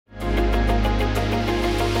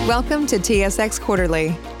Welcome to TSX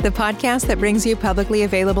Quarterly, the podcast that brings you publicly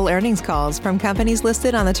available earnings calls from companies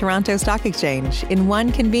listed on the Toronto Stock Exchange in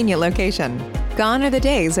one convenient location. Gone are the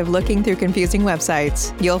days of looking through confusing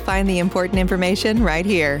websites. You'll find the important information right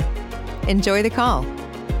here. Enjoy the call.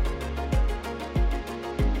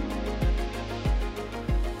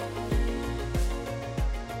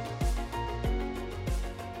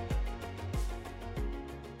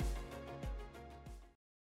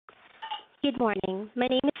 Good morning. My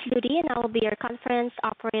name is Ludi and I will be your conference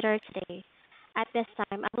operator today. At this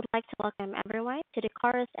time, I would like to welcome everyone to the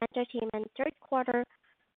Corus Entertainment Third Quarter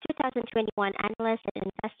 2021 Analyst and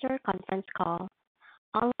Investor Conference Call.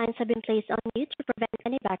 All lines have been placed on mute to prevent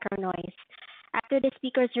any background noise. After the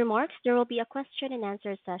speaker's remarks, there will be a question and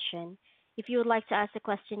answer session. If you would like to ask a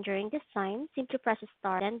question during this time, simply press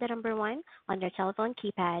star and the number 1 on your telephone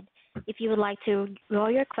keypad. If you would like to withdraw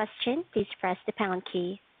your question, please press the pound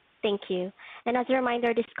key. Thank you. And as a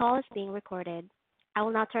reminder, this call is being recorded. I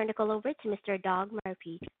will now turn the call over to Mr. Doug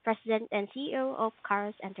Murphy, President and CEO of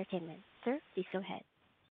Corus Entertainment. Sir, please go ahead.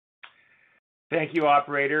 Thank you,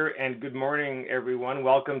 operator, and good morning, everyone.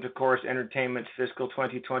 Welcome to Corus Entertainment's fiscal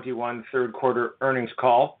 2021 third quarter earnings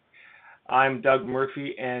call. I'm Doug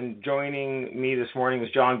Murphy, and joining me this morning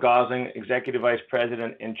is John Gosling, Executive Vice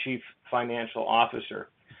President and Chief Financial Officer.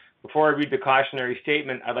 Before I read the cautionary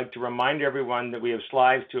statement, I'd like to remind everyone that we have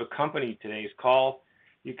slides to accompany today's call.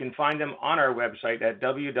 You can find them on our website at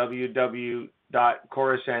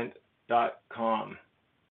www.corusent.com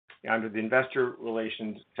under the Investor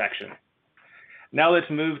Relations section. Now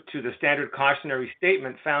let's move to the standard cautionary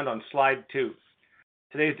statement found on slide 2.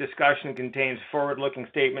 Today's discussion contains forward-looking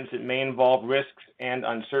statements that may involve risks and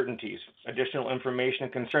uncertainties. Additional information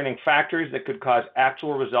concerning factors that could cause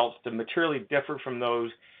actual results to materially differ from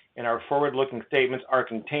those in our forward-looking statements are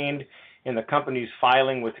contained in the company's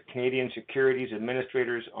filing with Canadian Securities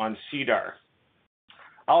Administrators on SEDAR.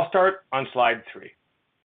 I'll start on slide 3.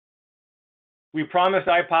 We promised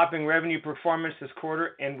eye-popping revenue performance this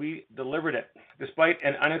quarter, and we delivered it. Despite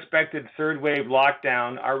an unexpected third-wave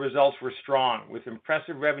lockdown, our results were strong, with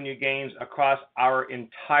impressive revenue gains across our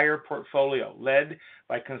entire portfolio, led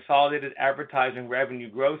by consolidated advertising revenue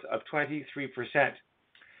growth of 23%.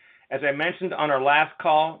 As I mentioned on our last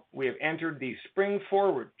call, we have entered the spring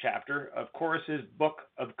forward chapter of Corus's book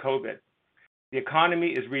of COVID. The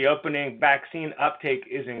economy is reopening, vaccine uptake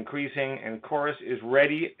is increasing, and Corus is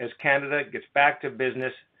ready as Canada gets back to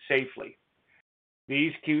business safely.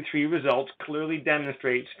 These Q3 results clearly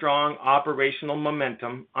demonstrate strong operational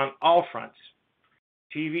momentum on all fronts.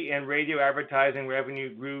 TV and radio advertising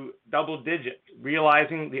revenue grew double digits,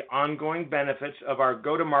 realizing the ongoing benefits of our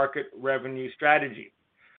go-to-market revenue strategy.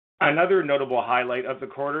 Another notable highlight of the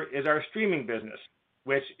quarter is our streaming business,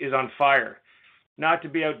 which is on fire. Not to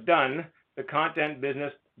be outdone, the content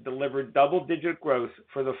business delivered double-digit growth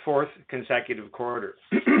for the 4th consecutive quarter.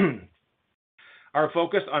 Our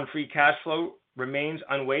focus on free cash flow remains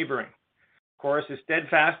unwavering. Corus is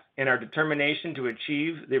steadfast in our determination to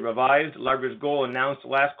achieve the revised leverage goal announced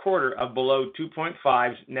last quarter of below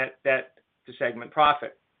 2.5 net debt to segment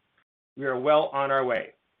profit. We are well on our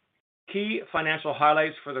way. Key financial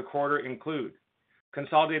highlights for the quarter include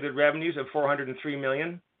consolidated revenues of $403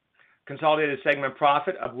 million, consolidated segment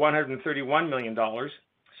profit of $131 million,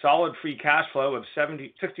 solid free cash flow of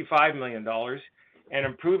 $65 million, and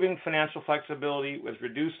improving financial flexibility with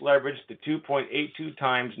reduced leverage to 2.82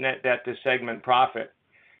 times net debt to segment profit.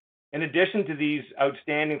 In addition to these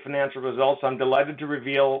outstanding financial results, I'm delighted to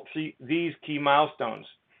reveal these key milestones.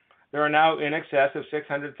 There are now in excess of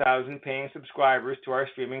 600,000 paying subscribers to our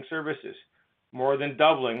streaming services, more than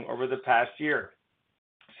doubling over the past year.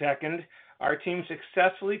 Second, our team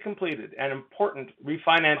successfully completed an important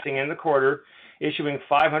refinancing in the quarter, issuing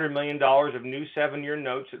 $500 million of new 7-year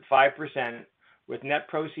notes at 5%, with net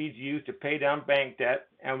proceeds used to pay down bank debt,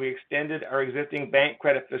 and we extended our existing bank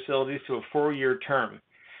credit facilities to a 4-year term.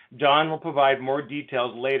 John will provide more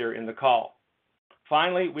details later in the call.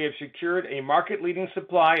 Finally, we have secured a market-leading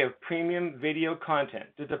supply of premium video content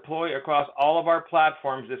to deploy across all of our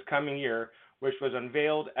platforms this coming year, which was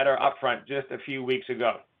unveiled at our upfront just a few weeks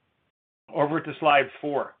ago. Over to slide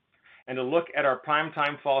 4, and a look at our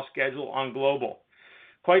primetime fall schedule on Global.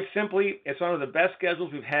 Quite simply, it's one of the best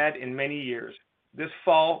schedules we've had in many years. This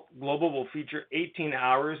fall, Global will feature 18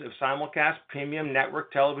 hours of simulcast premium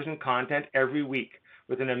network television content every week,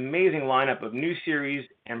 with an amazing lineup of new series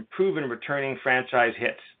and proven returning franchise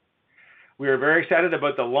hits. We are very excited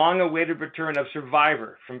about the long-awaited return of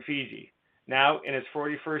Survivor from Fiji. Now in its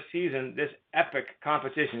 41st season, this epic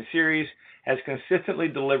competition series has consistently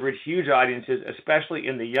delivered huge audiences, especially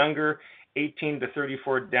in the younger 18 to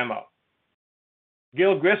 34 demo.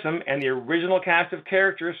 Gil Grissom and the original cast of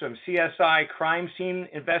characters from CSI Crime Scene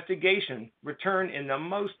Investigation return in the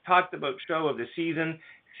most talked about show of the season,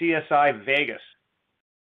 CSI Vegas.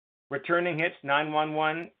 Returning hits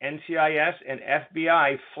 911, NCIS, and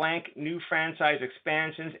FBI flank new franchise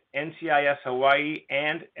expansions, NCIS Hawaii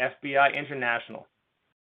and FBI International.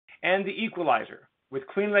 And The Equalizer, with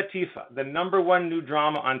Queen Latifah, the #1 new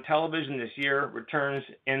drama on television this year, returns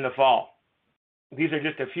in the fall. These are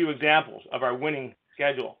just a few examples of our winning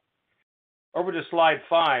schedule. Over to slide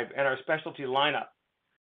 5 and our specialty lineup.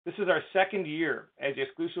 This is our second year as the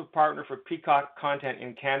exclusive partner for Peacock content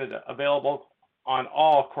in Canada, available on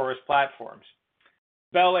all Corus platforms.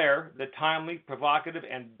 Bel-Air, the timely, provocative,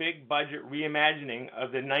 and big-budget reimagining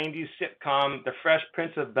of the 90s sitcom The Fresh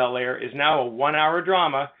Prince of Bel-Air, is now a 1-hour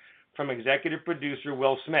drama from executive producer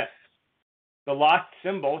Will Smith. The Lost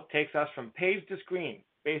Symbol takes us from page to screen,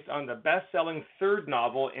 based on the best-selling third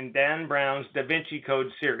novel in Dan Brown's Da Vinci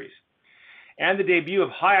Code series. And the debut of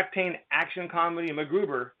high-octane action comedy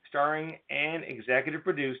MacGruber, starring and executive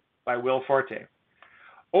produced by Will Forte.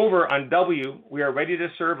 Over on W, we are ready to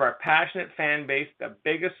serve our passionate fan base the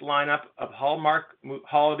biggest lineup of Hallmark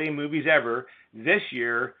holiday movies ever this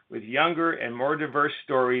year, with younger and more diverse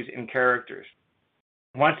stories and characters.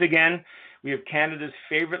 Once again, we have Canada's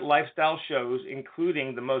favorite lifestyle shows,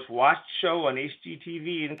 including the most watched show on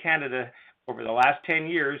HGTV in Canada over the last 10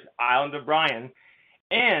 years, Island of Bryan,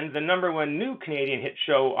 and the #1 new Canadian hit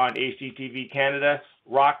show on HGTV Canada,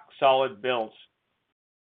 Rock Solid Builds.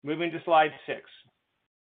 Moving to slide 6.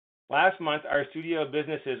 Last month, our studio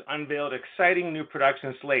businesses unveiled exciting new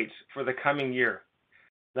production slates for the coming year.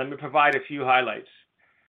 Let me provide a few highlights.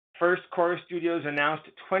 First, Corus Studios announced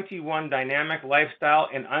 21 dynamic lifestyle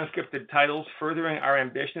and unscripted titles, furthering our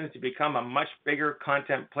ambitions to become a much bigger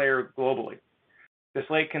content player globally. The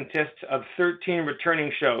slate consists of 13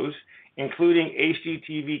 returning shows, including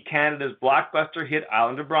HGTV Canada's blockbuster hit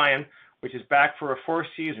Island of Bryan, which is back for a 4th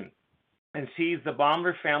season, and sees the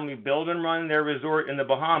Baumler family build and run their resort in the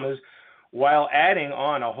Bahamas while adding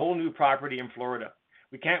on a whole new property in Florida.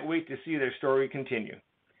 We can't wait to see their story continue.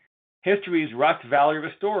 History's Rust Valley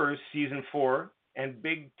Restorers Season 4 and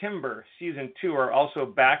Big Timber Season 2 are also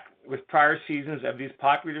back, with prior seasons of these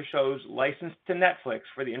popular shows licensed to Netflix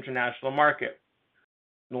for the international market.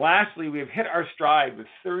 And lastly, we have hit our stride with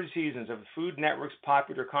 3rd seasons of Food Network's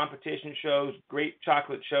popular competition shows, Great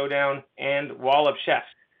Chocolate Showdown and Wall of Chefs,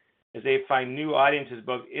 as they find new audiences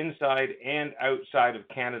both inside and outside of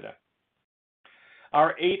Canada.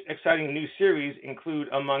 Our 8 exciting new series include,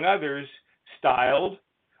 among others, Styled,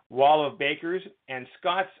 Wall of Bakers, and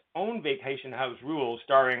Scott's Own Vacation House Rules,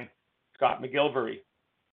 starring Scott McGilvery.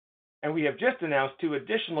 And we have just announced 2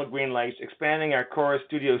 additional green lights, expanding our Corus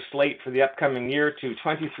Studios slate for the upcoming year to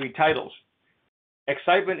 23 titles.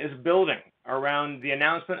 Excitement is building around the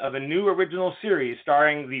announcement of a new original series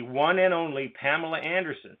starring the one and only Pamela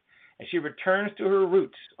Anderson, as she returns to her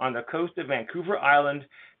roots on the coast of Vancouver Island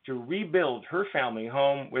to rebuild her family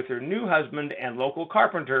home with her new husband and local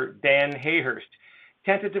carpenter, Dan Hayhurst.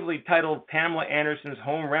 Tentatively titled Pamela Anderson's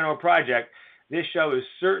Home Reno Project, this show is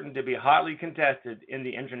certain to be hotly contested in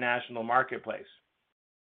the international marketplace.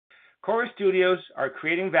 Corus Studios are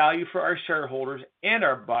creating value for our shareholders and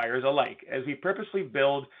our buyers alike as we purposely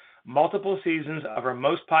build multiple seasons of our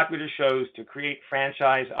most popular shows to create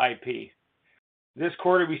franchise IP. This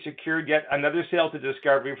quarter, we secured yet another sale to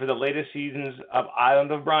Discovery for the latest seasons of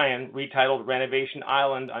Island of Bryan, retitled Renovation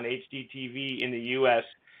Island on HGTV in the U.S.,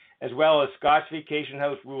 as well as Scott's Vacation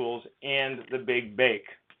House Rules and The Big Bake.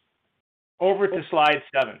 Over to slide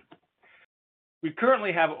 7. We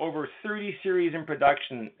currently have over 30 series in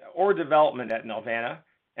production or development at Nelvana,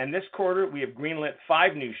 and this quarter we have greenlit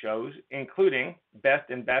 5 new shows, including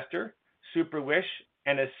Best and Bester, Super Wish,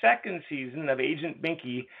 and a 2nd season of Agent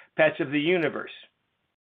Binky, Pets of the Universe.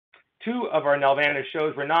 2 of our Nelvana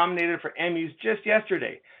shows were nominated for Emmys just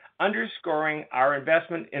yesterday, underscoring our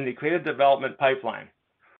investment in the creative development pipeline.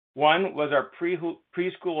 One was our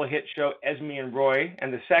preschool hit show Esme and Roy,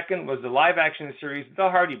 and the second was the live-action series The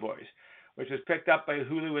Hardy Boys, which was picked up by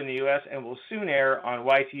Hulu in the U.S. and will soon air on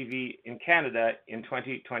YTV in Canada in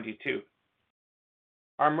 2022.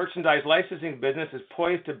 Our merchandise licensing business is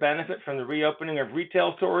poised to benefit from the reopening of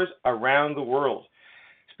retail stores around the world.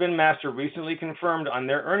 Spin Master recently confirmed on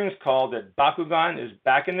their earnings call that Bakugan is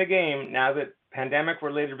back in the game now that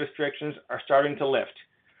pandemic-related restrictions are starting to lift.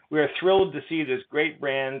 We are thrilled to see this great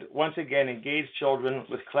brand once again engage children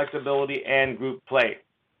with collectability and group play.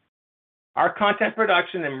 Our content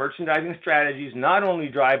production and merchandising strategies not only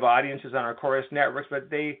drive audiences on our Corus networks, but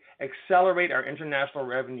they accelerate our international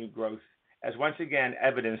revenue growth, as once again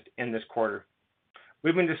evidenced in this quarter.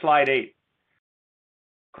 Moving to slide 8.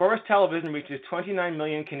 Corus Television reaches 29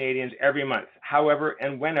 million Canadians every month, however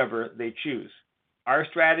and whenever they choose. Our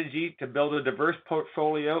strategy to build a diverse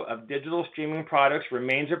portfolio of digital streaming products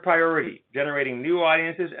remains a priority, generating new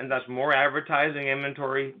audiences and thus more advertising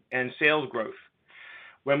inventory and sales growth.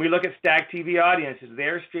 When we look at Stack TV audiences,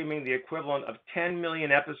 they're streaming the equivalent of 10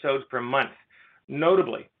 million episodes per month.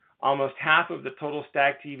 Notably, almost half of the total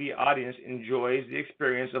Stack TV audience enjoys the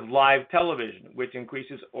experience of live television, which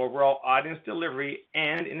increases overall audience delivery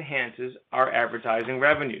and enhances our advertising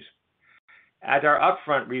revenues. At our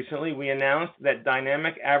upfront recently, we announced that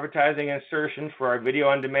dynamic advertising insertion for our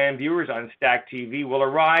video-on-demand viewers on Stack TV will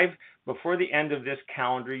arrive before the end of this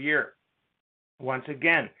calendar year. Once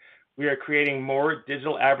again, we are creating more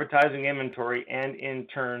digital advertising inventory and, in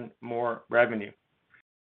turn, more revenue.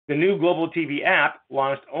 The new Global TV app,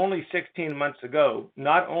 launched only 16 months ago,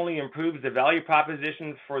 not only improves the value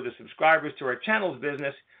proposition for the subscribers to our channels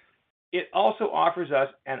business, it also offers us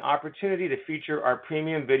an opportunity to feature our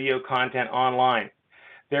premium video content online.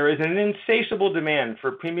 There is an insatiable demand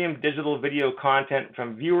for premium digital video content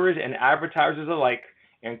from viewers and advertisers alike,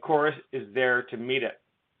 and Corus is there to meet it.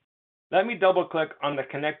 Let me double-click on the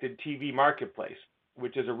connected TV marketplace,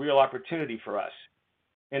 which is a real opportunity for us.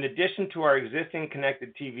 In addition to our existing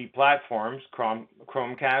connected TV platforms,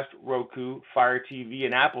 Chromecast, Roku, Fire TV,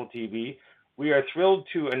 and Apple TV, we are thrilled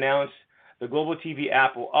to announce the Global TV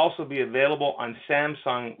app will also be available on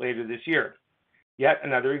Samsung later this year. Yet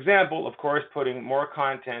another example of Corus putting more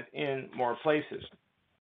content in more places.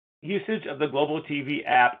 Usage of the Global TV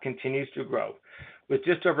app continues to grow, with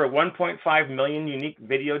just over 1.5 million unique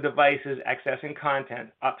video devices accessing content,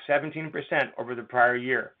 up 17% over the prior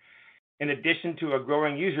year. In addition to a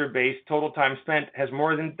growing user base, total time spent has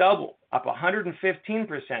more than doubled, up 115%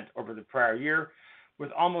 over the prior year,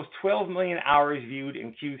 with almost 12 million hours viewed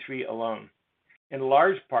in Q3 alone. In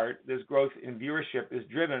large part, this growth in viewership is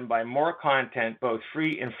driven by more content, both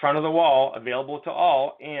free in front of the wall, available to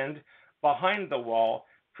all, and behind the wall,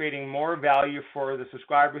 creating more value for the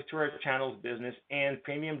subscribers to our channels business and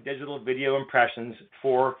premium digital video impressions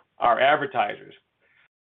for our advertisers.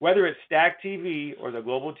 Whether it's Stack TV or the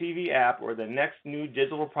Global TV app or the next new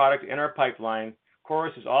digital product in our pipeline,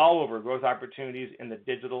 Corus is all over growth opportunities in the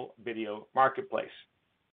digital video marketplace.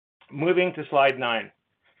 Moving to slide 9.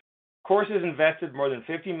 Corus has invested more than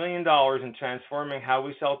 $50 million in transforming how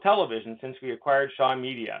we sell television since we acquired Shaw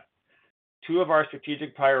Media. Two of our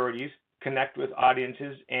strategic priorities, connect with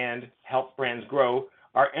audiences and help brands grow,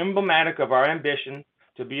 are emblematic of our ambition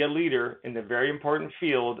to be a leader in the very important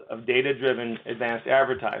field of data-driven advanced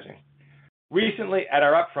advertising. Recently, at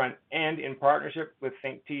our upfront and in partnership with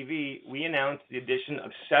Think TV, we announced the addition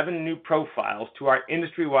of 7 new profiles to our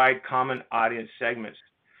industry-wide common audience segments.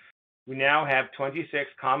 We now have 26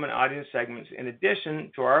 common audience segments in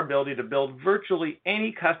addition to our ability to build virtually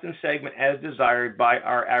any custom segment as desired by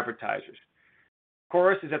our advertisers.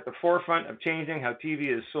 Corus is at the forefront of changing how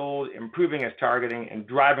TV is sold, improving its targeting, and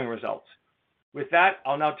driving results. With that,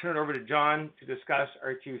 I'll now turn it over to John to discuss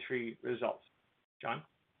our Q3 results. John?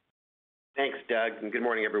 Thanks, Doug, and good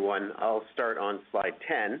morning, everyone. I'll start on slide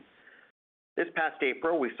 10. This past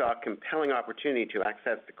April, we saw a compelling opportunity to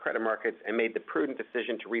access the credit markets and made the prudent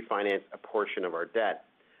decision to refinance a portion of our debt.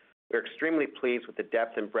 We're extremely pleased with the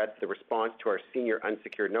depth and breadth of the response to our senior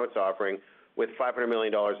unsecured notes offering, with $500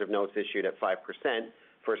 million of notes issued at 5%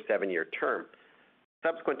 for a 7-year term.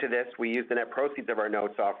 Subsequent to this, we used the net proceeds of our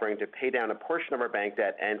notes offering to pay down a portion of our bank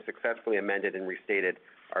debt and successfully amended and restated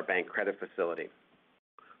our bank credit facility.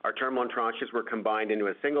 Our term loan tranches were combined into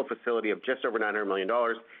a single facility of just over $900 million,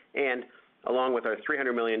 and along with our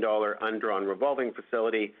 $300 million undrawn revolving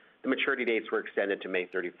facility, the maturity dates were extended to May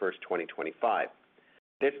 31st, 2025.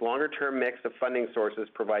 This longer-term mix of funding sources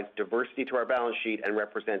provides diversity to our balance sheet and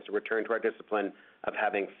represents a return to our discipline of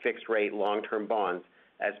having fixed-rate long-term bonds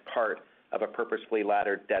as part of a purposefully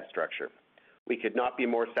laddered debt structure. We could not be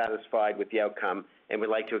more satisfied with the outcome and would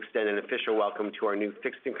like to extend an official welcome to our new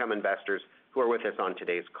fixed-income investors who are with us on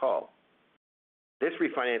today's call. This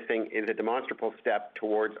refinancing is a demonstrable step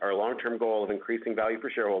towards our long-term goal of increasing value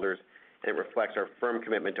for shareholders, and it reflects our firm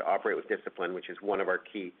commitment to operate with discipline, which is one of our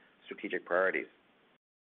key strategic priorities.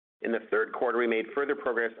 In the third quarter, we made further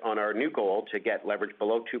progress on our new goal to get leverage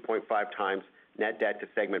below 2.5 times net debt to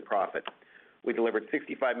segment profit. We delivered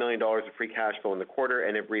 $65 million of free cash flow in the quarter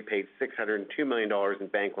and have repaid $602 million in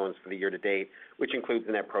bank loans for the year to date, which includes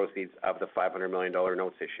the net proceeds of the $500 million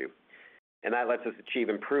notes issue. And that lets us achieve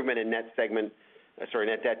improvement in net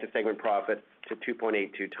debt to segment profit to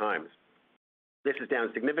 2.82 times. This is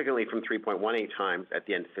down significantly from 3.18 times at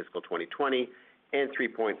the end of fiscal 2020 and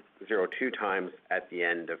 3.02 times at the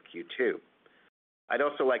end of Q2. I'd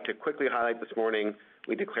also like to quickly highlight this morning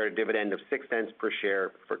we declared a dividend of 6 cents per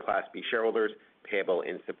share for Class B shareholders payable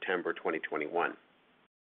in September 2021.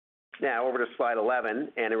 Now over to slide 11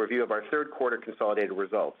 and a review of our third quarter consolidated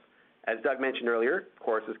results. As Doug mentioned earlier,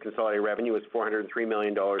 Corus's consolidated revenue was $403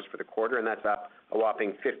 million for the quarter, and that's up a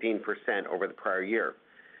whopping 15% over the prior year.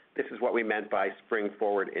 This is what we meant by spring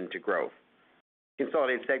forward into growth.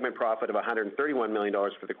 Consolidated segment profit of $131 million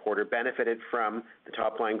for the quarter benefited from the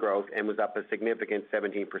top line growth and was up a significant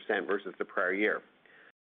 17% versus the prior year.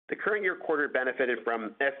 The current year quarter benefited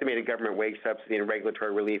from estimated government wage subsidy and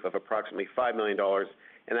regulatory relief of approximately $5 million,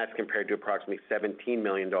 and that's compared to approximately $17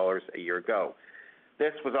 million a year ago.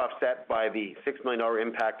 This was offset by the $6 million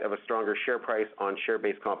impact of a stronger share price on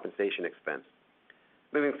share-based compensation expense.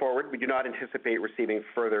 Moving forward, we do not anticipate receiving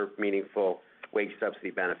further meaningful wage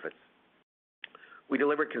subsidy benefits. We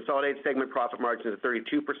delivered consolidated segment profit margins of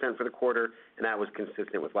 32% for the quarter, and that was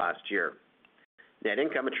consistent with last year. Net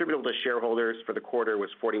income attributable to shareholders for the quarter was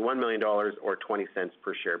 $41 million or 20 cents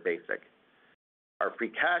per share basic. Our free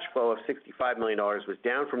cash flow of $65 million was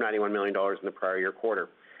down from $91 million in the prior year quarter.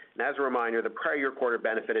 And as a reminder, the prior year quarter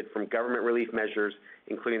benefited from government relief measures,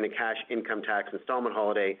 including the cash income tax installment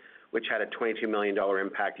holiday, which had a $22 million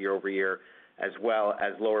impact year over year, as well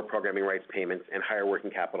as lower programming rights payments and higher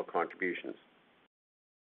working capital contributions.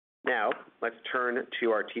 Now, let's turn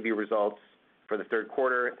to our TV results for the third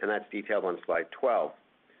quarter, and that's detailed on slide 12.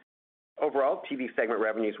 Overall, TV segment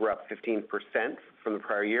revenues were up 15% from the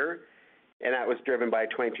prior year, and that was driven by a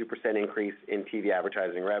 22% increase in TV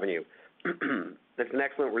advertising revenue. That's an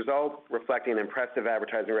excellent result, reflecting an impressive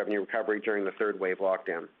advertising revenue recovery during the third wave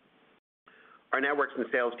lockdown. Our networks and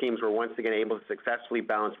sales teams were once again able to successfully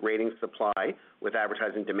balance ratings supply with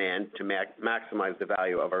advertising demand to maximize the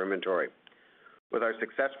value of our inventory. With our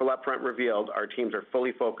successful upfront revealed, our teams are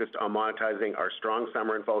fully focused on monetizing our strong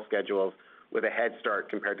summer and fall schedules with a head start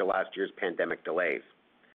compared to last year's pandemic delays.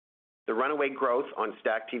 The runaway growth on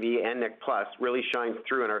Stack TV and Nick Plus really shines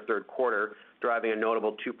through in our third quarter, driving a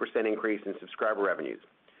notable 2% increase in subscriber revenues.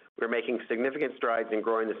 We're making significant strides in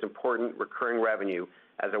growing this important recurring revenue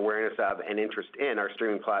as awareness of and interest in our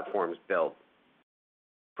streaming platforms build.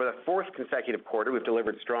 For the fourth consecutive quarter, we've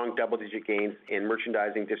delivered strong double-digit gains in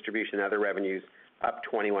merchandising, distribution, and other revenues, up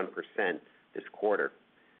 21% this quarter.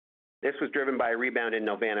 This was driven by a rebound in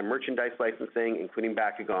Nelvana merchandise licensing, including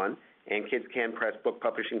Bakugan, and Kids Can Press book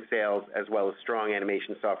publishing sales, as well as strong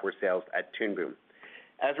animation software sales at Toon Boom.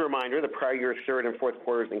 As a reminder, the prior year's third and fourth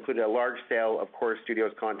quarters included a large sale of Corus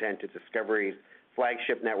Studios content to Discovery's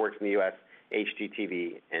flagship networks in the U.S.,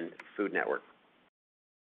 HGTV and Food Network.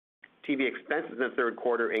 TV expenses in the third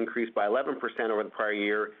quarter increased by 11% over the prior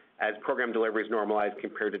year as program deliveries normalized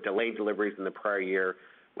compared to delayed deliveries in the prior year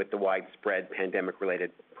with the widespread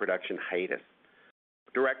pandemic-related production hiatus.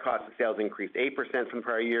 Direct cost of sales increased 8% from the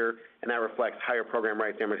prior year, and that reflects higher program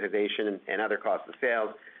rights amortization and other costs of sales,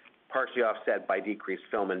 partially offset by decreased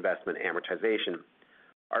film investment amortization.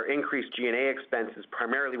 Our increased G&A expenses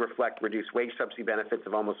primarily reflect reduced wage subsidy benefits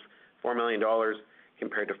of almost $4 million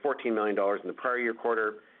compared to $14 million in the prior year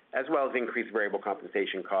quarter, as well as increased variable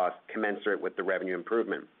compensation costs commensurate with the revenue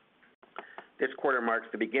improvement. This quarter marks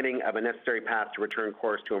the beginning of a necessary path to return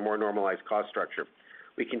Corus to a more normalized cost structure.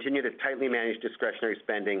 We continue to tightly manage discretionary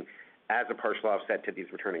spending as a partial offset to these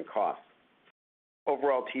returning costs.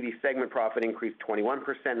 Overall, TV segment profit increased 21%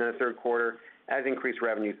 in the third quarter as increased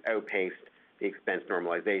revenues outpaced the expense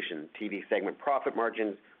normalization. TV segment profit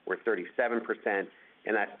margins were 37%,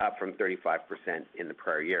 and that's up from 35% in the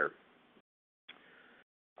prior year.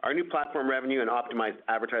 Our new platform revenue and optimized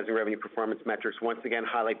advertising revenue performance metrics once again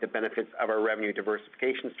highlight the benefits of our revenue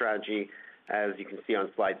diversification strategy, as you can see on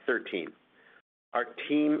slide 13. Our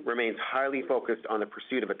team remains highly focused on the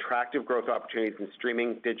pursuit of attractive growth opportunities in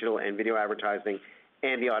streaming, digital, and video advertising,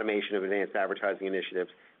 and the automation of advanced advertising initiatives.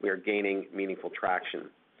 We are gaining meaningful traction.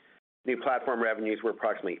 New platform revenues were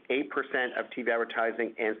approximately 8% of TV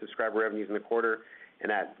advertising and subscriber revenues in the quarter, and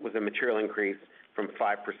that was a material increase from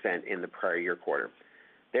 5% in the prior year quarter.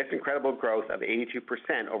 This incredible growth of 82%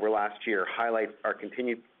 over last year highlights our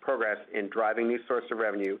continued progress in driving new sources of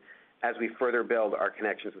revenue as we further build our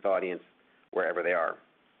connections with audience wherever they are.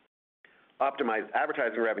 Optimized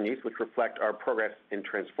advertising revenues, which reflect our progress in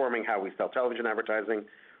transforming how we sell television advertising,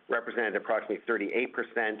 represented approximately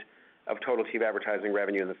 38% of total TV advertising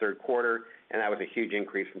revenue in the third quarter, and that was a huge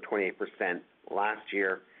increase from 28% last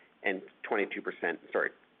year and 28%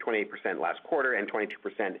 last quarter and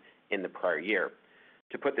 22% in the prior year.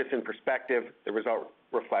 To put this in perspective, the result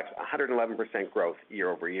reflects 111% growth year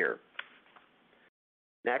over year.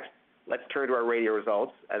 Next, let's turn to our radio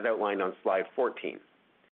results as outlined on slide 14.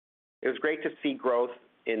 It was great to see growth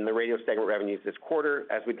in the radio segment revenues this quarter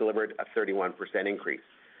as we delivered a 31% increase.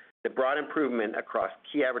 The broad improvement across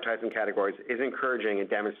key advertising categories is encouraging and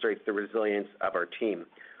demonstrates the resilience of our team.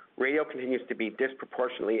 Radio continues to be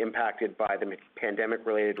disproportionately impacted by the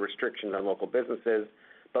pandemic-related restrictions on local businesses,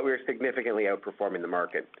 but we are significantly outperforming the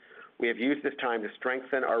market. We have used this time to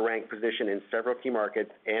strengthen our rank position in several key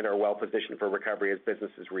markets and are well positioned for recovery as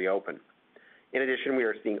businesses reopen. In addition, we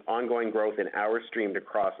are seeing ongoing growth in hours streamed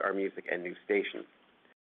across our music and news stations.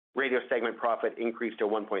 Radio segment profit increased to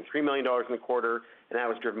 $1.3 million in the quarter, and that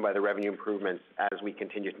was driven by the revenue improvements as we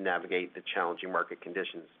continue to navigate the challenging market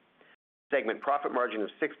conditions. Segment profit margin of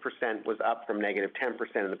 6% was up from negative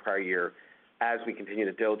 10% in the prior year as we continue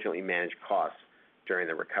to diligently manage costs during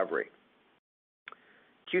the recovery.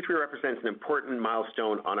 Q3 represents an important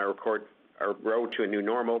milestone on our road to a new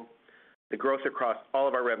normal. The growth across all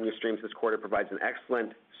of our revenue streams this quarter provides an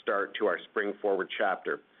excellent start to our spring forward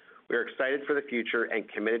chapter. We are excited for the future and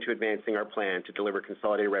committed to advancing our plan to deliver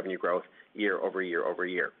consolidated revenue growth year over year over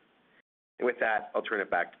year. And with that, I'll turn it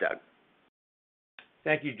back to Doug.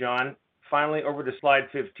 Thank you, John. Finally, over to slide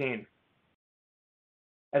 15.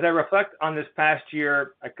 As I reflect on this past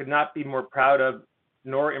year, I could not be more proud of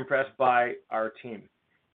nor impressed by our team.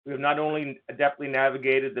 We have not only adeptly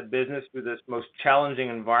navigated the business through this most challenging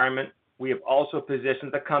environment, we have also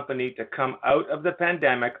positioned the company to come out of the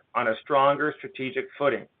pandemic on a stronger strategic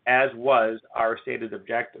footing, as was our stated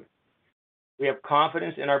objective. We have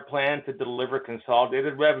confidence in our plan to deliver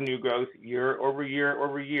consolidated revenue growth year over year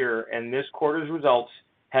over year, and this quarter's results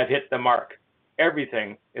have hit the mark.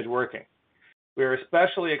 Everything is working. We are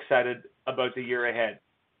especially excited about the year ahead.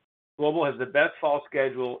 Global has the best fall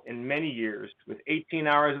schedule in many years, with 18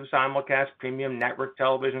 hours of simulcast premium network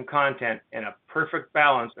television content and a perfect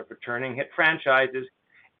balance of returning hit franchises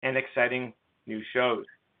and exciting new shows.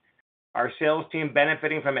 Our sales team,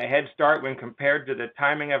 benefiting from a head start when compared to the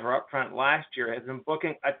timing of our upfront last year, has been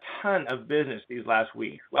booking a ton of business these last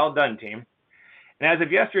weeks. Well done, team. And as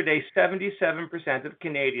of yesterday, 77% of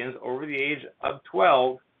Canadians over the age of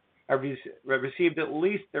 12 have received at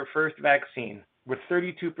least their first vaccine, with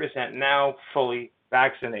 32% now fully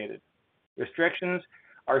vaccinated. Restrictions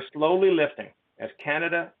are slowly lifting as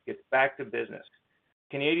Canada gets back to business.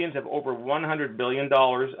 Canadians have over $100 billion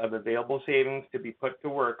of available savings to be put to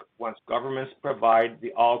work once governments provide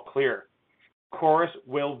the all clear. Corus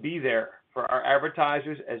will be there for our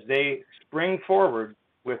advertisers as they spring forward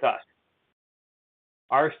with us.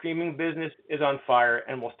 Our streaming business is on fire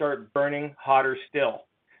and will start burning hotter still.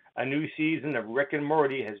 A new season of Rick and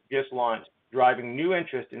Morty has just launched, driving new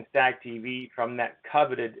interest in STACK TV from that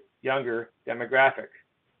coveted younger demographic.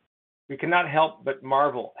 We cannot help but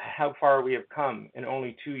marvel how far we have come in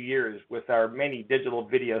only 2 years with our many digital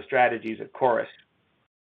video strategies at Corus.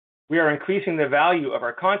 We are increasing the value of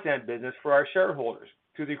our content business for our shareholders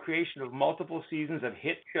through the creation of multiple seasons of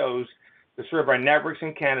hit shows to serve our networks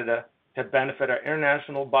in Canada, to benefit our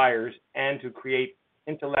international buyers, and to create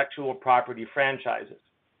intellectual property franchises.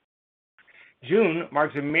 June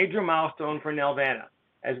marks a major milestone for Nelvana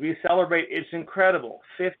as we celebrate its incredible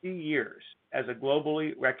 50 years as a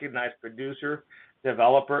globally recognized producer,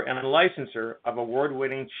 developer, and licensor of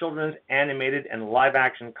award-winning children's animated and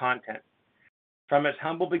live-action content. From its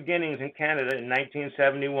humble beginnings in Canada in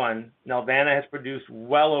 1971, Nelvana has produced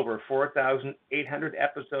well over 4,800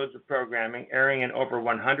 episodes of programming, airing in over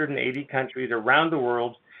 180 countries around the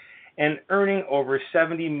world, and earning over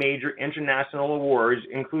 70 major international awards,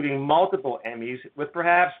 including multiple Emmys, with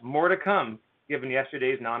perhaps more to come, given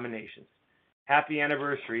yesterday's nominations. Happy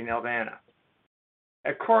anniversary, Nelvana.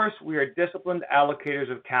 At Corus, we are disciplined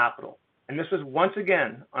allocators of capital, and this was once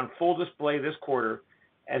again on full display this quarter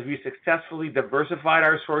as we successfully diversified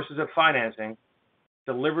our sources of financing,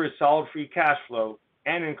 delivered solid free cash flow,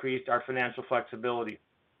 and increased our financial flexibility.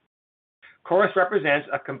 Corus represents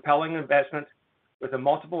a compelling investment with a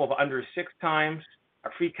multiple of under 6 times, a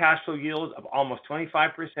free cash flow yield of almost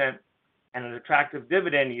 25%, and an attractive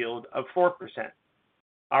dividend yield of 4%.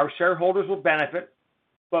 Our shareholders will benefit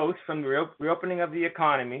both from the reopening of the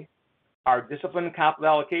economy, our disciplined capital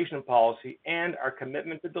allocation policy, and our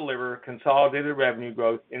commitment to deliver consolidated revenue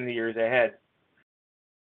growth in the years ahead.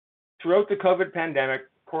 Throughout the COVID pandemic,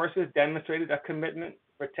 Corus has demonstrated a commitment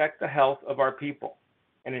to protect the health of our people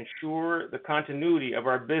and ensure the continuity of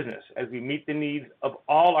our business as we meet the needs of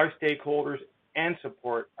all our stakeholders and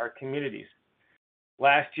support our communities.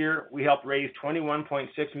 Last year, we helped raise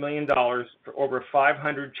 $21.6 million for over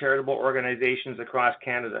 500 charitable organizations across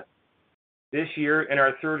Canada. This year, in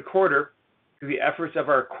our third quarter, through the efforts of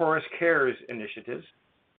our Corus Cares initiatives,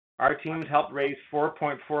 our teams helped raise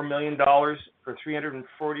 $4.4 million for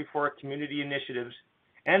 344 community initiatives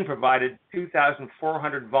and provided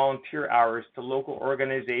 2,400 volunteer hours to local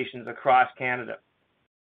organizations across Canada.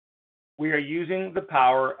 We are using the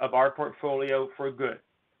power of our portfolio for good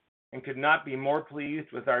and could not be more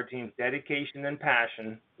pleased with our team's dedication and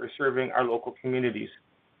passion for serving our local communities.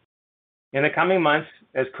 In the coming months,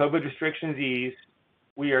 as COVID restrictions ease,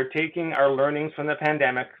 we are taking our learnings from the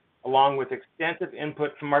pandemic, along with extensive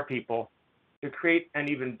input from our people, to create an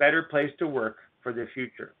even better place to work for the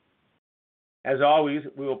future. As always,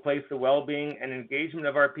 we will place the well-being and engagement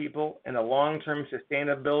of our people and the long-term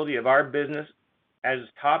sustainability of our business as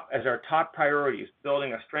our top priorities,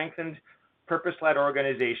 building a strengthened, purpose-led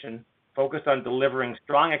organization focused on delivering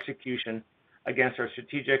strong execution against our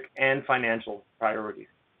strategic and financial priorities.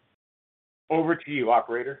 Over to you,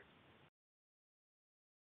 operator.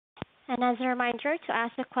 And as a reminder, to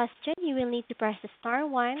ask a question, you will need to press the star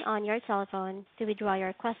 1 on your telephone. To withdraw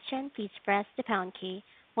your question, please press the pound key.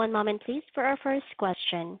 One moment, please, for our first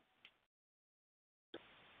question.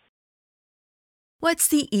 What's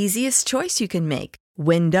the easiest choice you can make?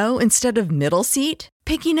 Window instead of middle seat?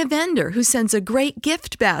 Picking a vendor who sends a great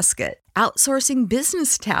gift basket? Outsourcing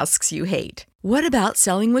business tasks you hate? What about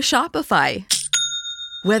selling with Shopify?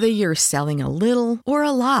 Whether you're selling a little or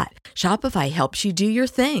a lot, Shopify helps you do your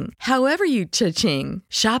thing, however you cha-ching.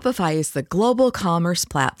 Shopify is the global commerce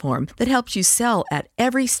platform that helps you sell at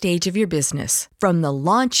every stage of your business. From the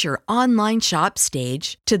launch your online shop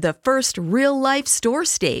stage to the first real-life store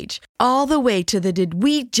stage, all the way to the did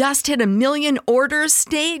we just hit a million orders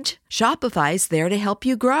stage? Shopify's there to help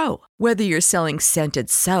you grow. Whether you're selling scented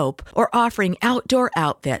soap or offering outdoor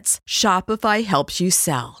outfits, Shopify helps you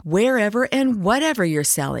sell. Wherever and whatever you're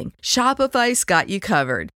selling, Shopify's got you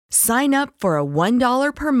covered. Sign up for a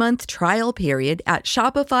 $1 per month trial period at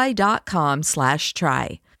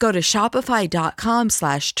shopify.com/try. Go to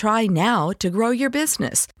shopify.com/try now to grow your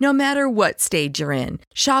business, no matter what stage you're in.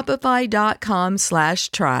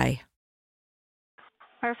 Shopify.com/try.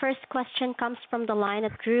 Our first question comes from the line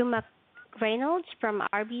of Drew McReynolds from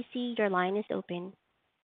RBC. Your line is open.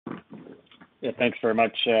 Yeah, thanks very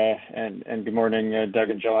much, and good morning,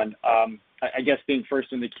 Doug and John. I guess being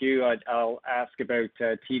first in the queue, I'll ask about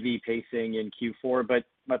TV pacing in Q4, but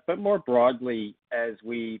more broadly, as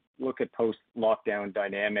we look at post-lockdown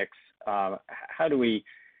dynamics, how do we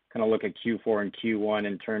kind of look at Q4 and Q1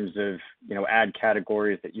 in terms of ad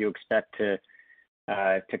categories that you expect to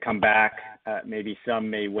come back? Maybe some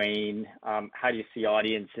may wane. How do you see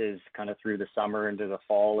audiences kind of through the summer into the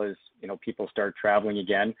fall as people start traveling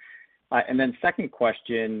again? And then second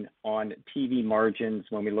question on TV margins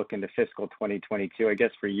when we look into fiscal 2022, I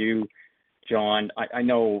guess for you, John, I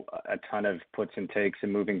know a ton of puts and takes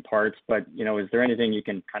and moving parts, but is there anything you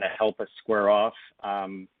can kind of help us square off,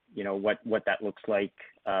 what that looks like,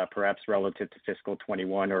 perhaps relative to fiscal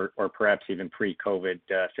 21 or perhaps even pre-COVID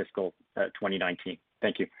fiscal 2019?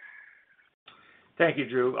 Thank you. Thank you,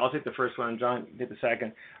 Drew. I'll take the first one, John, get the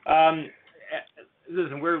second.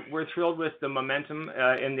 Listen, we're thrilled with the momentum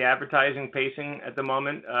in the advertising pacing at the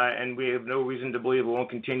moment, and we have no reason to believe it won't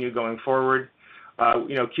continue going forward.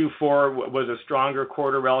 Q4 was a stronger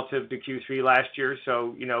quarter relative to Q3 last year,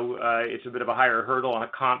 so it's a bit of a higher hurdle on a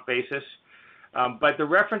comp basis. But the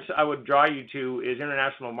reference I would draw you to is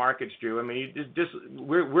international markets, Drew. I mean,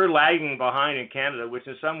 we're lagging behind in Canada, which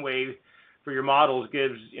in some ways for your models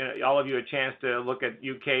gives all of you a chance to look at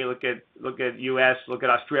UK, look at US, look at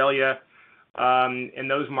Australia. In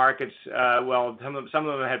those markets, some of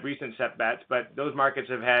them had recent setbacks, but those markets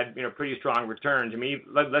have had pretty strong returns. I mean,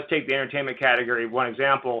 let's take the entertainment category. One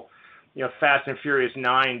example, Fast and Furious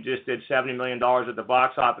 9 just did $70 million at the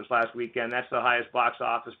box office last weekend. That's the highest box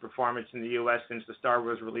office performance in the U.S. since the Star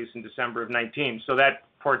Wars release in December of 19. So that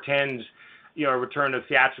portends, a return of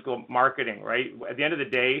theatrical marketing, right? At the end of the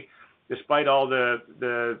day, despite all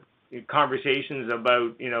the conversations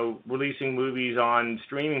about releasing movies on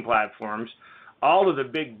streaming platforms, all of the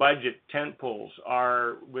big budget tentpoles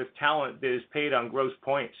are with talent that is paid on gross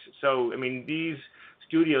points. So I mean, these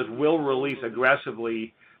studios will release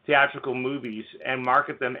aggressively theatrical movies and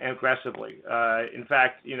market them aggressively. In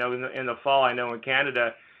fact, in the fall, I know in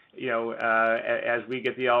Canada, as we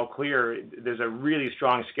get the all clear, there's a really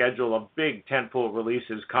strong schedule of big tentpole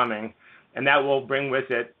releases coming, and that will bring with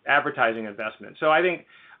it advertising investment. So I think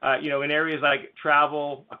in areas like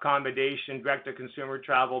travel, accommodation, direct-to-consumer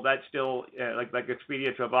travel, that's still, like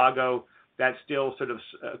Expedia Trivago, that's still sort of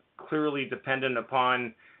clearly dependent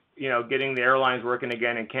upon, getting the airlines working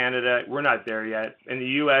again in Canada. We're not there yet. In the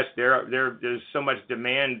U.S., there's so much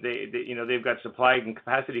demand, they've got supply and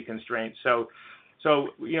capacity constraints. So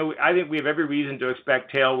I think we have every reason to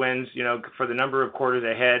expect tailwinds, for the number of quarters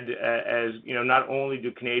ahead, as, not only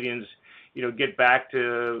do Canadians get back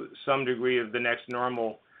to some degree of the next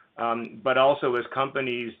normal. But also as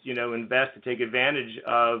companies, invest to take advantage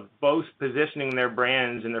of both positioning their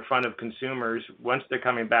brands in the front of consumers once they're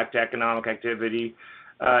coming back to economic activity,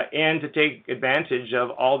 and to take advantage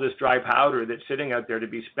of all this dry powder that's sitting out there to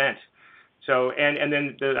be spent. So, and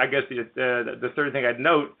then I guess the third thing I'd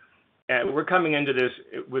note, we're coming into this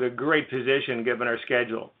with a great position given our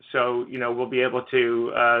schedule. So, we'll be able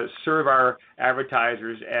to serve our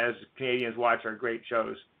advertisers as Canadians watch our great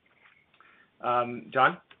shows.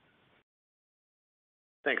 John?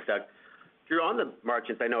 Thanks, Doug. Drew, on the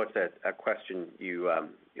margins, I know it's a question you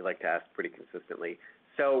like to ask pretty consistently.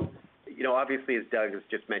 So, obviously, as Doug has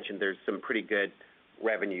just mentioned, there's some pretty good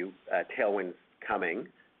revenue tailwinds coming,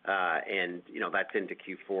 and that's into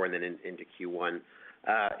Q4 and then into Q1.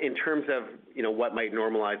 In terms of what might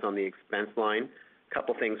normalize on the expense line, a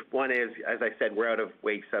couple things. One is, as I said, we're out of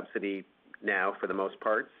wage subsidy now for the most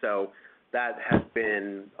part, so that has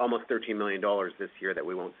been almost $13 million this year that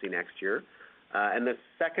we won't see next year. And the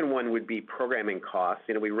second one would be programming costs.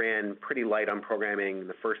 We ran pretty light on programming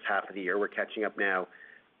the first half of the year. We're catching up now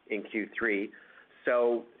in Q3.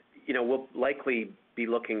 So, we'll likely be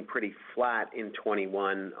looking pretty flat in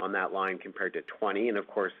 21 on that line compared to 20. And of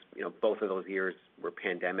course, both of those years were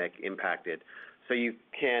pandemic impacted. So you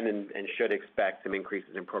can and should expect some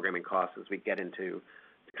increases in programming costs as we get into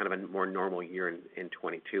kind of a more normal year in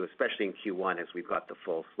 22, especially in Q1 as we've got the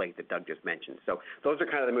full slate that Doug just mentioned. So those are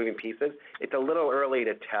kind of the moving pieces. It's a little early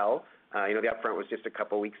to tell. The upfront was just a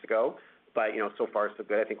couple weeks ago, but so far so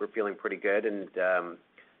good. I think we're feeling pretty good, and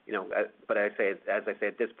but as I say,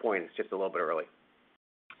 at this point, it's just a little bit early.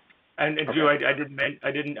 And Okay. Drew,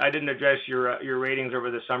 I didn't address your ratings over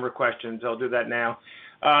the summer questions. I'll do that now.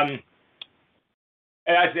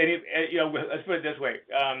 And I say, let's put it this way.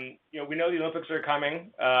 We know the Olympics are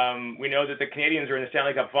coming. We know that the Canadians are in the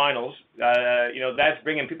Stanley Cup Finals. That's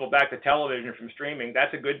bringing people back to television from streaming.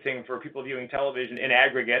 That's a good thing for people viewing television in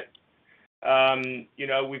aggregate.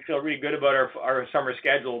 We feel really good about our summer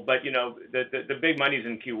schedule, but the big money's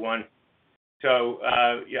in Q1. So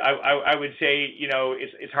I would say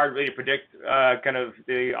it's hard really to predict kind of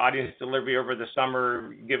the audience delivery over the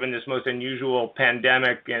summer given this most unusual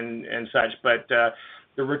pandemic and such. But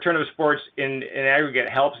the return of sports in aggregate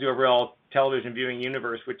helps the overall television viewing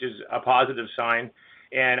universe, which is a positive sign.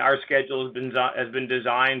 And our schedule has been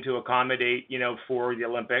designed to accommodate for the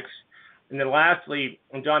Olympics. And then lastly,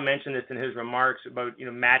 and John mentioned this in his remarks about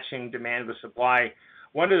matching demand with supply.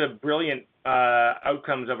 One of the brilliant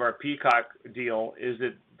outcomes of our Peacock deal is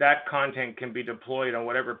that content can be deployed on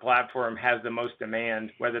whatever platform has the most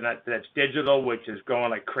demand, whether that's digital, which is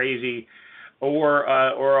going like crazy, or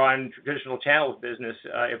on traditional channels business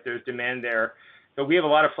if there's demand there. So we have a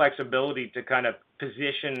lot of flexibility to kind of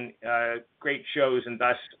position great shows and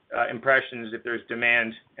thus impressions if there's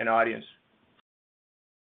demand and audience.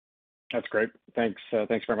 That's great. Thanks.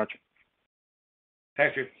 Thanks very much.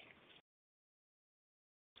 Thanks, Drew.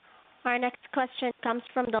 Our next question comes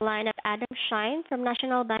from the line of Adam Shine from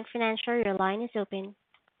National Bank Financial. Your line is open.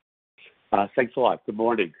 Thanks a lot. Good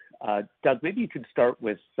morning. Doug, maybe you could start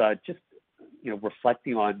with just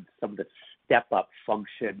reflecting on some of the step-up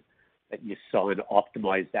function that you saw in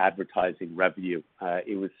optimized advertising revenue.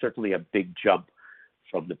 It was certainly a big jump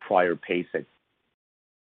from the prior pacing.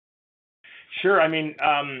 Sure. I mean,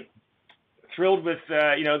 thrilled with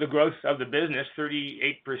the growth of the business,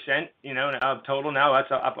 38%, of total now.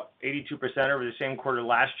 That's up 82% over the same quarter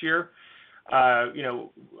last year.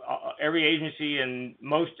 Every agency and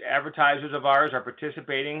most advertisers of ours are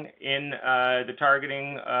participating in the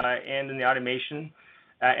targeting and in the automation.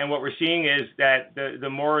 And what we're seeing is that the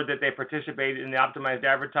more that they participate in the optimized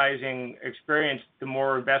advertising experience, the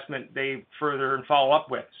more investment they further and follow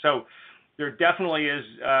up with. So there definitely is,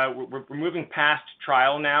 we're moving past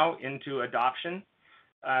trial now into adoption.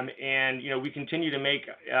 And we continue to make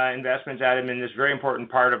investments, Adam, in this very important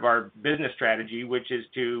part of our business strategy, which is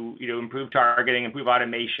to, improve targeting, improve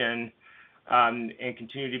automation, and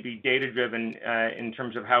continue to be data-driven in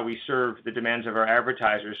terms of how we serve the demands of our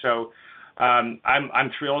advertisers. So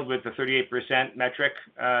I'm thrilled with the 38% metric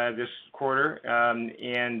this quarter,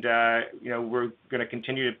 and we're going to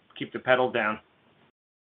continue to keep the pedal down.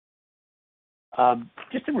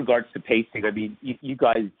 Just in regards to pacing, I mean, you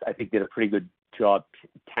guys, I think, did a pretty good job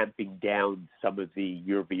tamping down some of the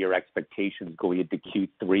year-over-year expectations going into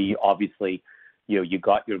Q3. Obviously, you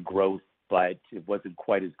got your growth, but it wasn't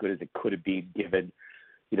quite as good as it could have been given,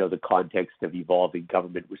 the context of evolving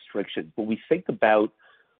government restrictions. When we think about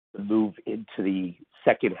the move into the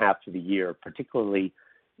second half of the year, particularly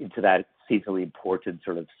into that seasonally important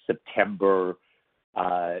sort of September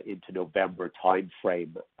into November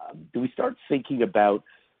timeframe. Do we start thinking about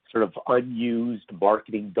sort of unused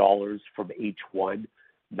marketing dollars from H1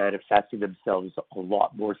 manifesting themselves a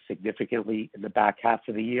lot more significantly in the back half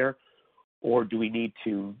of the year? Or do we need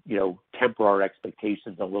to, temper our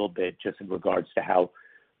expectations a little bit just in regards to how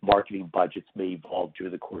marketing budgets may evolve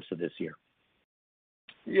during the course of this year?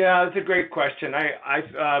 Yeah, that's a great question.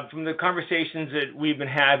 I from the conversations that we've been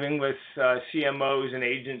having with CMOs and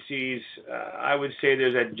agencies, I would say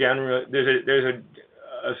there's a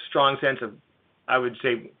strong sense of, I would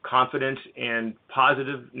say, confidence and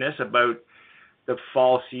positiveness about the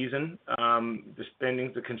fall season, the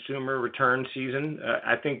spending, the consumer return season.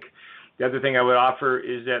 I think the other thing I would offer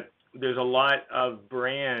is that there's a lot of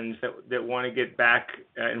brands that want to get back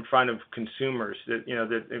in front of consumers.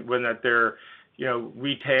 That whether they're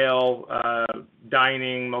retail,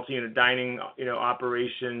 dining, multi-unit dining,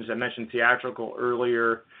 operations. I mentioned theatrical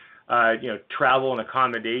earlier. Travel and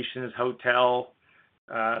accommodations, hotel.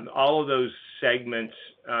 All of those segments,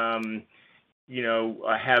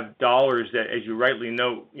 have dollars that, as you rightly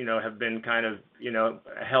note, have been kind of,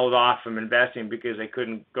 held off from investing because they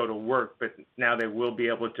couldn't go to work. But now they will be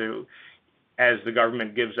able to, as the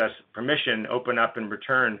government gives us permission, open up and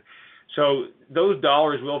return. So those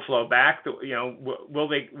dollars will flow back. Will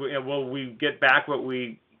we get back what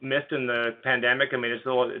we missed in the pandemic? I mean, it's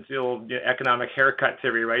the old economic haircut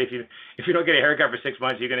theory, right? If you don't get a haircut for 6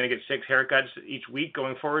 months, you're going to get 6 haircuts each week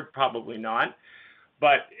going forward? Probably not.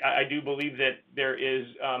 But I do believe that there is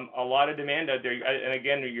a lot of demand out there, and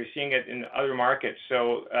again, you're seeing it in other markets.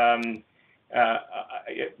 So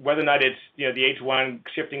whether or not it's the H1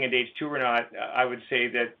 shifting into H2 or not, I would say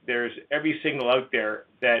that there's every signal out there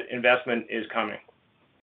that investment is coming.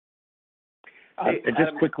 And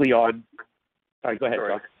just quickly on, sorry, go ahead,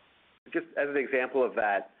 John. Just as an example of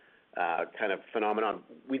that kind of phenomenon,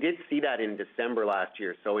 we did see that in December last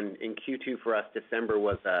year. So in Q2 for us, December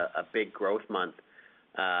was a big growth month.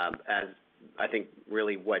 As I think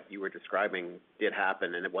really what you were describing did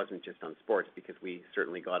happen, and it wasn't just on sports, because we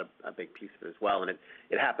certainly got a big piece of it as well, and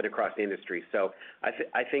it happened across the industry. So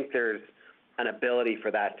I think there's an ability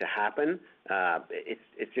for that to happen.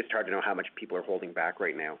 It's just hard to know how much people are holding back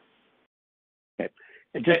right now.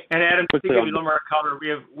 Okay. And Adam, to give you a little more color,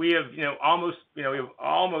 we have almost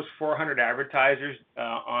 400 advertisers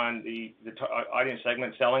on the audience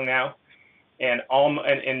segment selling now. And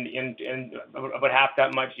about half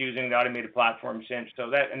that much using the automated platform since.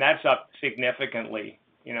 So that's up significantly,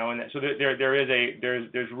 and so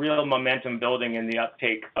there's real momentum building in the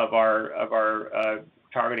uptake of our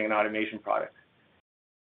targeting and automation product.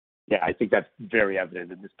 Yeah, I think that's very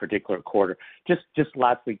evident in this particular quarter. Just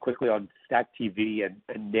lastly, quickly on Stack TV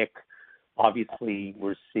and Nick, obviously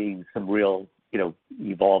we're seeing some real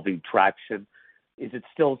evolving traction. Is it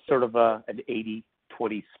still sort of an 80-20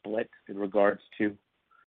 split in regards to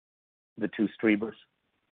the two streamers?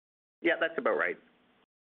 Yeah, that's about right.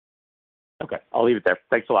 Okay, I'll leave it there.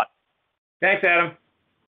 Thanks a lot. Thanks, Adam.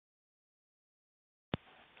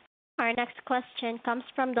 Our next question comes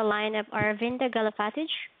from the line of Aravinda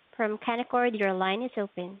Galappatthige from Canaccord. Your line is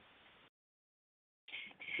open.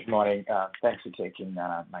 Good morning. Thanks for taking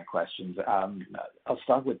my questions. I'll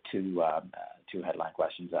start with two headline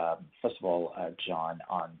questions. First of all, John,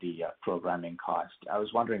 on the programming cost, I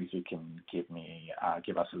was wondering if you can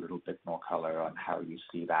give us a little bit more color on how you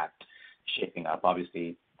see that shaping up.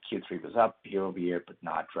 Obviously, Q3 was up year-over-year, but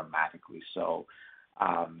not dramatically so.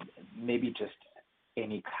 Maybe just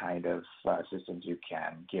any kind of assistance you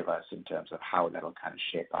can give us in terms of how that'll kind of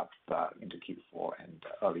shape up into Q4 and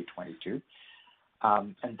early 22.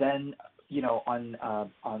 And then,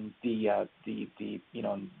 on the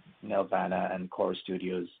Nelvana and Corus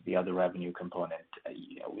Studios, the other revenue component,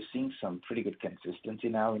 we're seeing some pretty good consistency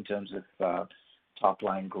now in terms of top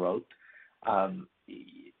line growth.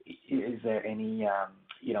 Is there any,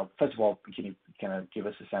 first of all, can you kind of give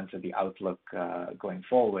us a sense of the outlook going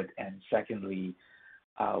forward? And secondly,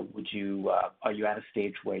 are you at a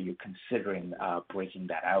stage where you're considering breaking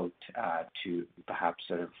that out to perhaps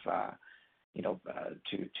sort of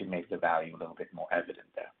to make the value a little bit more evident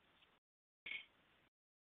there?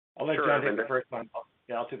 I'll let John take the first one.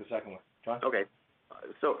 I'll take the second one. John? Okay.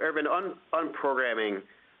 So, Ervin, on programming,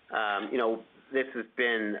 this has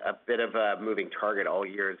been a bit of a moving target all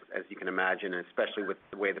year, as you can imagine, especially with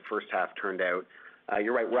the way the first half turned out.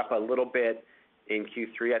 You're right, we're up a little bit in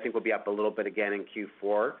Q3. I think we'll be up a little bit again in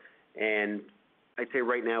Q4. And I'd say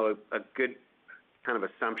right now a good kind of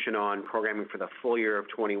assumption on programming for the full year of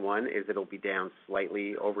 21 is it'll be down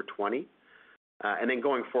slightly over 20. And then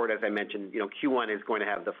going forward, as I mentioned, Q1 is going to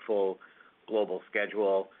have the full global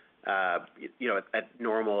schedule. at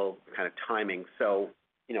normal kind of timing. So,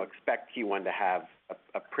 expect Q1 to have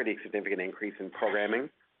a pretty significant increase in programming,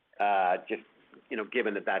 just,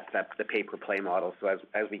 given that that's the pay-per-play model. So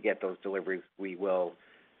as we get those deliveries, we will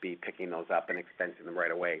be picking those up and expensing them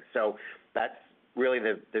right away. So that's really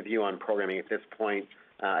the view on programming at this point.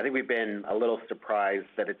 I think we've been a little surprised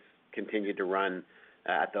that it's continued to run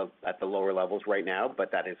at the lower levels right now, but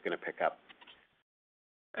that is going to pick up.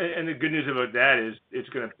 And the good news about that is it's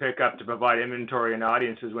going to pick up to provide inventory and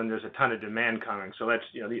audiences when there's a ton of demand coming. So that's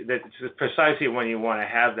that's precisely when you want to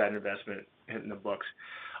have that investment in the books.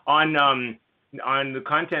 On the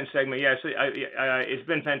content segment, yes, it's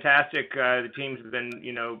been fantastic. The teams have been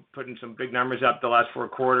putting some big numbers up the last 4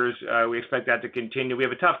 quarters. We expect that to continue. We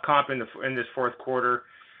have a tough comp in this fourth quarter,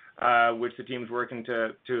 which the team's working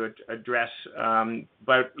to address.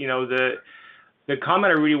 But the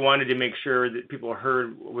comment I really wanted to make sure that people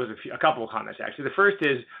heard was a couple of comments, actually. The first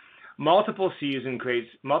is multiple seasons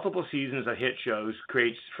of hit shows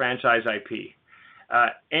creates franchise IP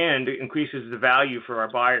and increases the value for our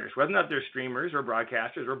buyers, whether or not they're streamers or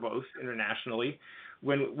broadcasters or both internationally.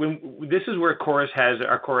 When this is where Corus has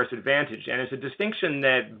our Corus advantage, and it's a distinction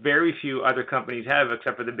that very few other companies have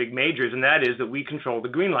except for the big majors, and that is that we control the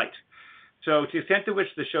green light. So to the extent to which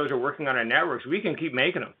the shows are working on our networks, we can keep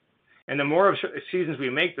making them. And the more seasons we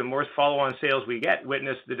make, the more follow-on sales we get.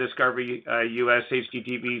 Witness the Discovery US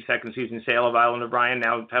HGTV second season sale of Island of Bryan,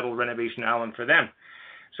 now titled Renovation Island for them.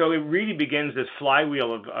 So it really begins this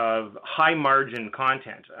flywheel of high-margin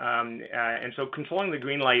content. And so controlling the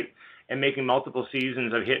green light and making multiple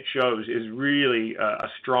seasons of hit shows is really a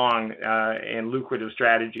strong and lucrative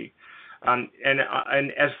strategy. And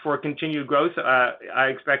as for continued growth, I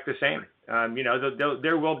expect the same.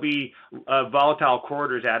 There will be volatile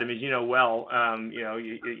quarters, Adam, as you know well.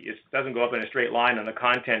 It doesn't go up in a straight line on the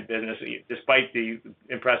content business, despite the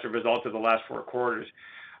impressive results of the last 4 quarters.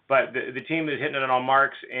 But the team is hitting it on all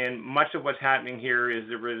marks, and much of what's happening here is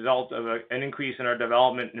the result of an increase in our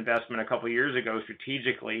development investment a couple of years ago.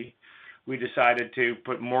 Strategically, we decided to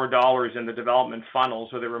put more dollars in the development funnel,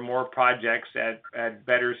 so there were more projects at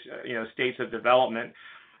better states of development.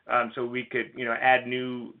 So we could, add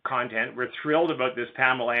new content. We're thrilled about this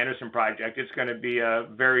Pamela Anderson project. It's going to be a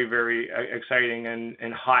very, very exciting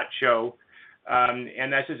and hot show.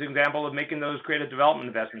 And that's just an example of making those creative development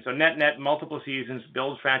investments. So net, multiple seasons,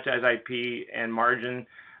 builds franchise IP and margin,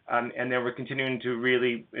 and then we're continuing to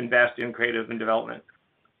really invest in creative and development.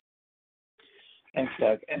 Thanks,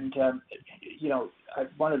 Doug. And, I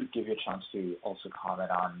wanted to give you a chance to also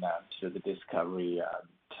comment on the Discovery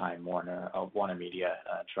Time Warner Media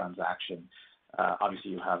transaction.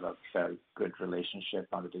 Obviously, you have a very good relationship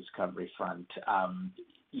on the Discovery front.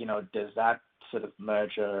 Does that sort of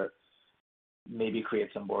merger maybe create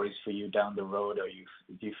some worries for you down the road, or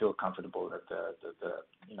do you feel comfortable that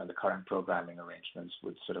the current programming arrangements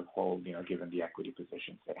would sort of hold, given the equity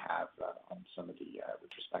positions they have on some of the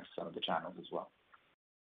with respect to some of the channels as well?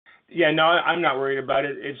 Yeah, no, I'm not worried about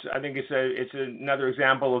it. I think it's another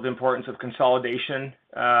example of the importance of consolidation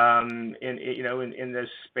in this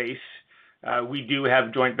space. We do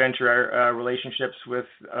have joint venture relationships with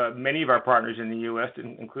many of our partners in the U.S.,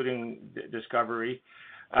 including Discovery.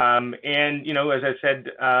 And as I've said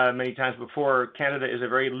many times before, Canada is a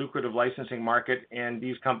very lucrative licensing market, and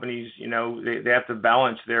these companies, they have to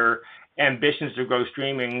balance their ambitions to grow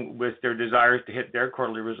streaming with their desires to hit their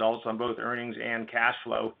quarterly results on both earnings and cash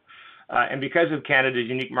flow. And because of Canada's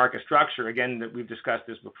unique market structure, again, that we've discussed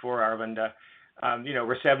this before, Arvind,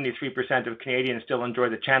 where 73% of Canadians still enjoy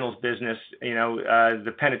the channels business,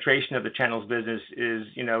 the penetration of the channels business is,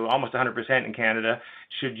 almost 100% in Canada,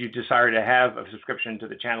 should you desire to have a subscription to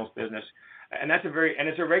the channels business. And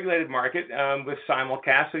it's a regulated market with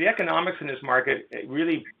simulcast. So the economics in this market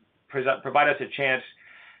really provide us a chance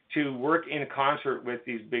to work in concert with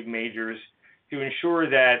these big majors to ensure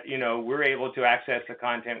that, we're able to access the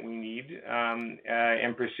content we need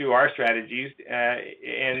and pursue our strategies.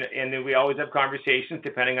 And then we always have conversations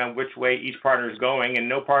depending on which way each partner is going, and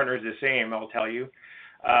no partner is the same, I'll tell you,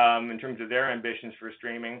 in terms of their ambitions for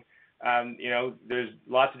streaming. There's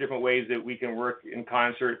lots of different ways that we can work in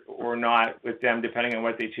concert or not with them depending on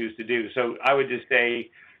what they choose to do. So I would just say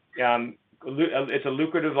it's a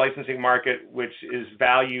lucrative licensing market which is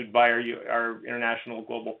valued by our international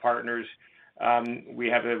global partners. We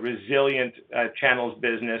have a resilient channels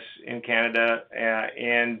business in Canada,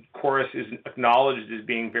 and Corus is acknowledged as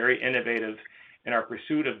being very innovative in our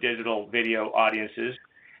pursuit of digital video audiences.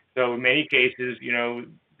 So in many cases,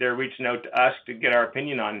 they're reaching out to us to get our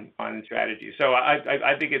opinion on strategy. So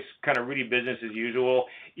I think it's kind of really business as usual.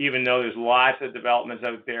 even though there's lots of developments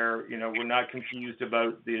out there, we're not confused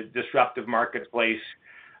about the disruptive marketplace,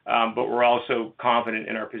 but we're also confident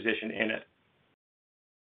in our position in it.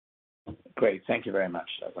 Great. Thank you very much.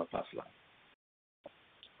 I'll pass the line.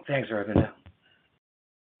 Thanks, Aravinda.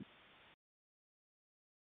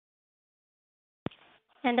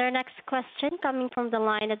 And our next question coming from the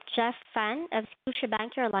line of Jeff Fan of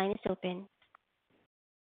Scotiabank. Your line is open.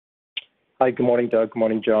 Hi, good morning, Doug. Good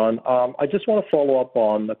morning, John. I just want to follow up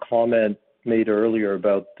on the comment made earlier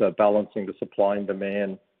about balancing the supply and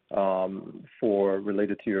demand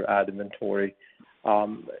related to your ad inventory.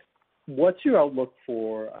 What's your outlook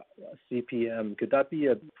for CPM? Could that be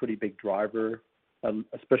a pretty big driver,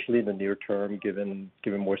 especially in the near term, given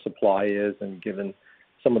where supply is and given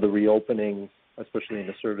some of the reopenings, especially in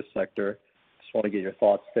the service sector? Just want to get your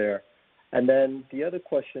thoughts there. And then the other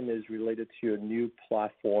question is related to your new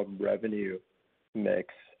platform revenue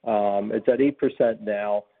mix. It's at 8%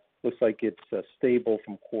 now. Looks like it's stable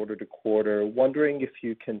from quarter to quarter. Wondering if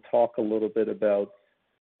you can talk a little bit about,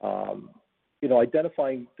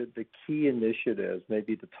 identifying the key initiatives,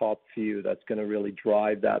 maybe the top few that's going to really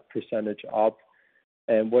drive that percentage up,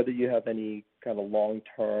 and whether you have any kind of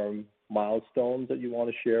long-term milestones that you want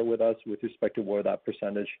to share with us with respect to where that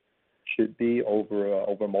percentage should be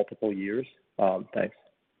over multiple years. Thanks.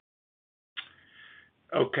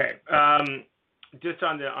 Okay. Just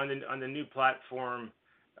on the new platform.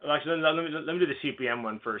 Actually, let me do the CPM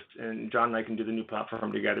one first, and John and I can do the new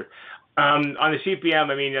platform together. On the CPM,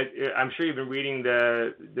 I mean, I'm sure you've been reading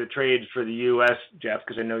the trades for the U.S., Jeff,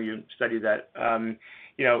 because I know you studied that.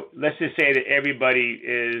 Let's just say that everybody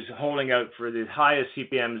is holding out for the highest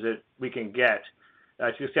CPMs that we can get,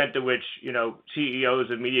 to the extent to which, CEOs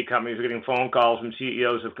of media companies are getting phone calls from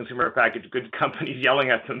CEOs of consumer packaged goods companies yelling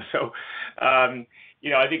at them. So, I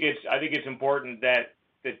think it's important that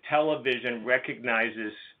the television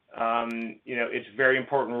recognizes, its very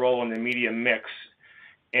important role in the media mix,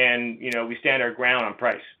 and we stand our ground on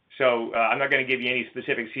price. So I'm not going to give you any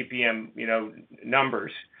specific CPM,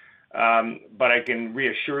 numbers, but I can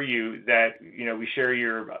reassure you that we share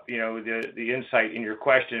your, the insight in your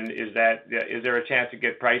question. Is there a chance to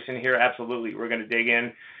get price in here? Absolutely, we're going to dig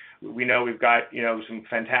in. We know we've got some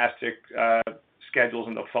fantastic schedules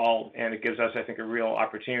in the fall, and it gives us, I think, a real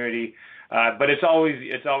opportunity. But it's always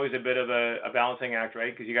a bit of a balancing act,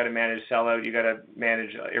 right? Because you got to manage sellout, you got to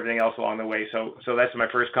manage everything else along the way. So that's my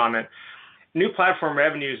first comment. New platform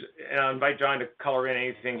revenues, and I'll invite John to color in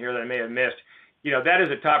anything here that I may have missed. That is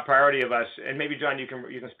a top priority of us, and maybe John, you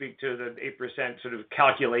can speak to the 8% sort of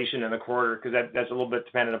calculation in the quarter, because that's a little bit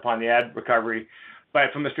dependent upon the ad recovery.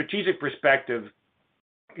 But from a strategic perspective,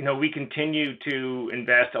 we continue to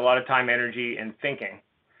invest a lot of time, energy, and thinking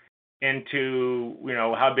into,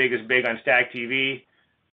 how big is big on Stack TV,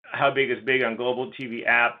 how big is big on Global TV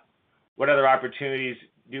app, what other opportunities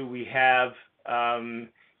do we have,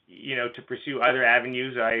 to pursue other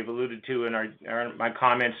avenues. I've alluded to in my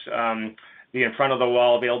comments, the in front of the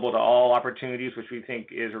wall, available to all opportunities, which we think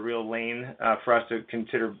is a real lane for us to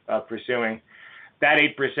consider pursuing. That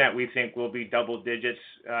 8% we think will be double digits,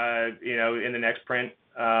 in the next print.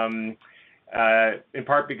 In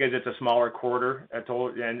part because it's a smaller quarter,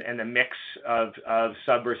 and the mix of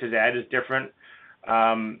sub versus ad is different.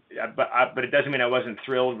 But it doesn't mean I wasn't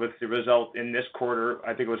thrilled with the result in this quarter.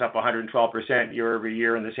 I think it was up 112% year over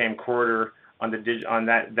year in the same quarter on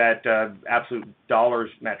that absolute dollars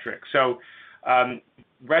metric. So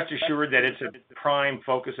rest assured that it's a prime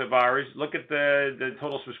focus of ours. Look at the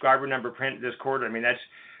total subscriber number print this quarter. I mean,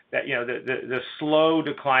 the slow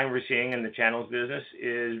decline we're seeing in the channels business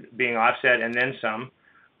is being offset and then some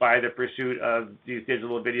by the pursuit of these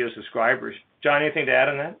digital video subscribers. John, anything to add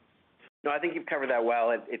on that? No, I think you've covered that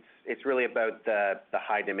well. It's really about the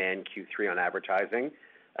high demand Q3 on advertising.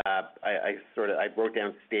 I wrote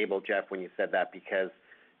down stable, Jeff, when you said that, because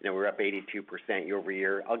we're up 82% year over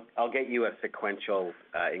year. I'll get you a sequential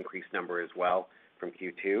increase number as well from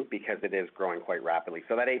Q2, because it is growing quite rapidly.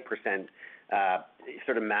 So that 8%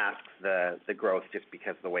 sort of masks the growth just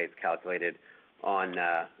because of the way it's calculated on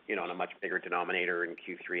on a much bigger denominator in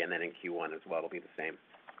Q3, and then in Q1 as well. It'll be the same.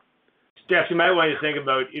 Jeff, you might want to think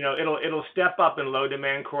about, it'll step up in low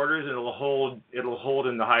demand quarters, and it'll hold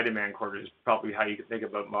in the high demand quarters. Probably how you could think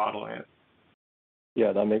about modeling it.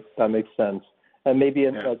 Yeah, that makes sense. And maybe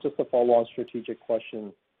just a follow-on strategic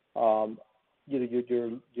question. Your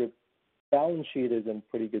balance sheet is in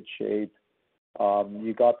pretty good shape.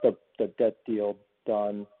 You got the debt deal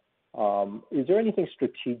done. Is there anything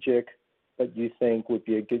strategic that you think would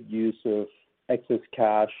be a good use of excess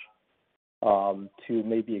cash to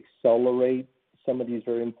maybe accelerate some of these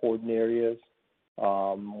very important areas? I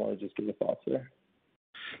want to just get your thoughts there.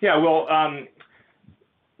 Yeah, well,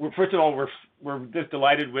 first of all, we're just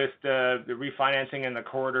delighted with the refinancing in the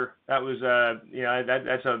quarter. That was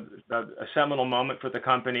that's a seminal moment for the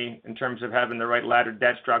company in terms of having the right laddered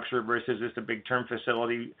debt structure versus just a big term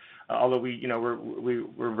facility. Although we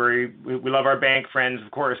love our bank friends,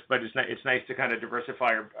 of course, but it's nice to kind of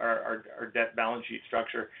diversify our debt balance sheet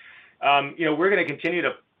structure. We're going to continue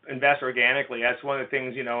to invest organically. That's one of the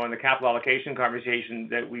things, in the capital allocation conversation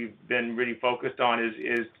that we've been really focused on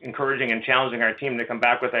is encouraging and challenging our team to come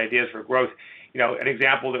back with ideas for growth. An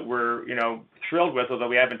example that we're, thrilled with, although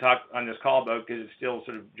we haven't talked on this call about because it's still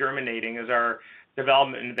sort of germinating, is our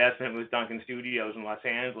development investment with Duncan Studios in Los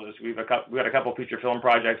Angeles. We've got a couple feature film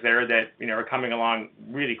projects there that, are coming along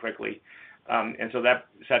really quickly. And so that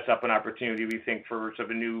sets up an opportunity, we think, for sort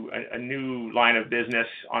of a new line of business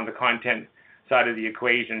on the content side of the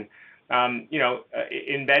equation.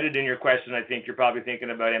 Embedded in your question, I think you're probably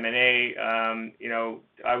thinking about M&A.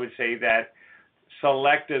 I would say that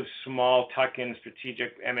selective small tuck-in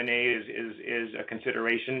strategic M&A is a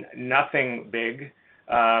consideration. Nothing big.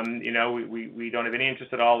 We don't have any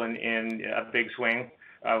interest at all in a big swing.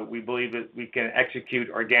 We believe that we can execute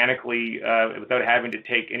organically without having to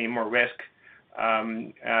take any more risk.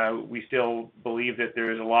 We still believe that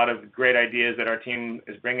there is a lot of great ideas that our team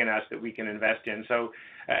is bringing us that we can invest in. So,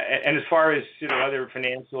 and as far as other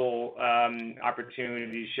financial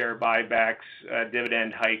opportunities, share buybacks,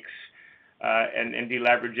 dividend hikes, and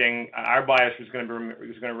deleveraging, our bias is going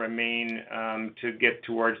to remain to get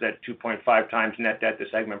towards that 2.5 times net debt to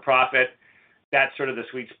segment profit. That's sort of the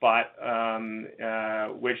sweet spot,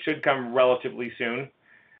 which should come relatively soon.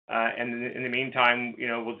 And in the meantime,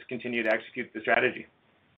 we'll just continue to execute the strategy.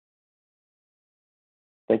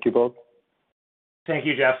 Thank you both. Thank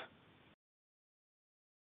you, Jeff.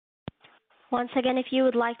 Once again, if you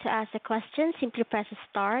would like to ask a question, simply press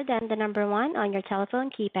star, then the number 1 on your telephone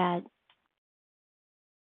keypad.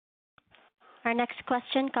 Our next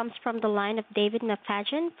question comes from the line of David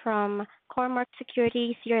McFadgen from Cormark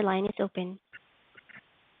Securities. Your line is open.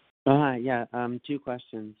 Hi, two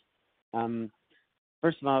questions.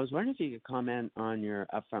 First of all, I was wondering if you could comment on your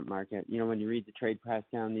upfront market. When you read the trade press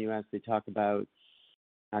down in the U.S., they talk about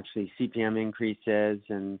actually CPM increases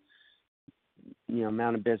and,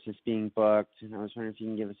 amount of business being booked. And I was wondering if you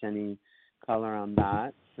can give us any color on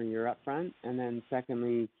that for your upfront. And then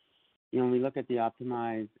secondly, when we look at the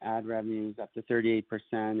optimized ad revenues up to 38%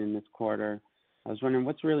 in this quarter, I was wondering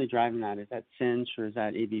what's really driving that? Is that Cinch or is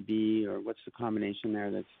that ABB or what's the combination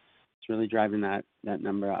there that's really driving that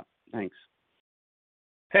number up? Thanks.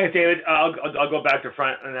 Thanks, David. I'll go back to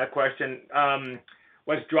front on that question.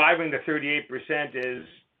 What's driving the 38% is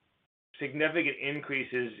significant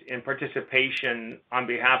increases in participation on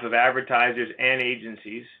behalf of advertisers and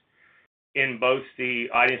agencies in both the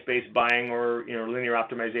audience-based buying or linear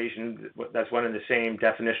optimization. That's one and the same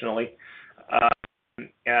definitionally,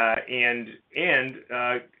 and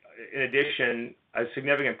in addition, a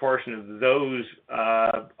significant portion of those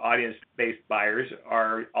audience-based buyers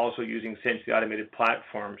are also using Cinch, the automated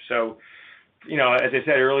platform. So, as I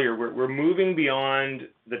said earlier, we're moving beyond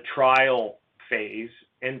the trial phase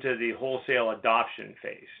into the wholesale adoption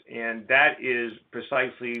phase, and that is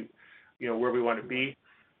precisely, where we want to be,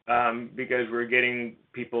 because we're getting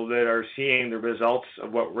people that are seeing the results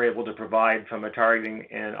of what we're able to provide from a targeting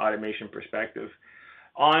and automation perspective.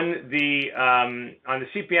 On the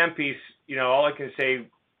CPM piece, all I can say,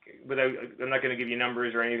 I'm not going to give you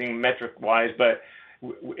numbers or anything metric-wise, but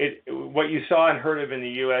what you saw and heard of in the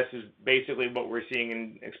U.S. is basically what we're seeing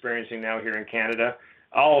and experiencing now here in Canada.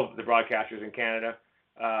 All of the broadcasters in Canada,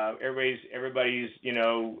 everybody's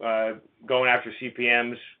going after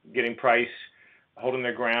CPMs, getting price, holding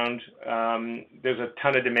their ground. There's a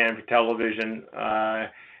ton of demand for television.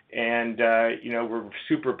 And we're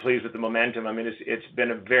super pleased with the momentum. I mean, it's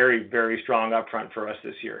been a very, very strong upfront for us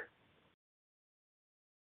this year.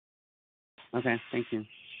 Okay, thank you.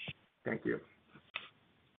 Thank you.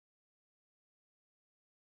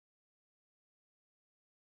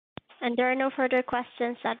 And there are no further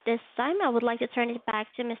questions at this time. I would like to turn it back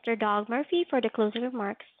to Mr. Doug Murphy for the closing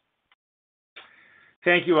remarks.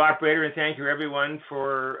 Thank you, operator, and thank you, everyone,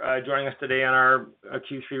 for joining us today on our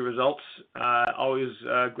Q3 results. Always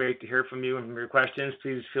great to hear from you and from your questions.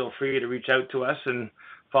 Please feel free to reach out to us and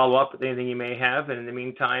follow up with anything you may have. And in the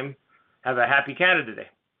meantime, have a happy Canada Day.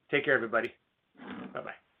 Take care, everybody.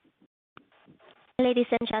 Bye-bye. Ladies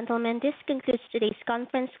and gentlemen, this concludes today's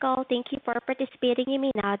conference call. Thank you for participating. You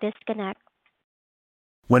may now disconnect.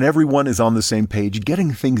 When everyone is on the same page,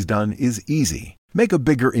 getting things done is easy. Make a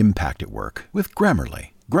bigger impact at work with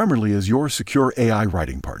Grammarly. Grammarly is your secure AI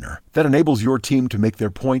writing partner that enables your team to make their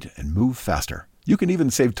point and move faster. You can even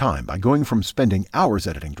save time by going from spending hours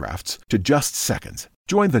editing drafts to just seconds.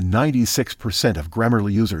 Join the 96% of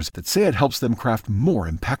Grammarly users that say it helps them craft more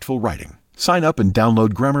impactful writing. Sign up and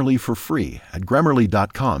download Grammarly for free at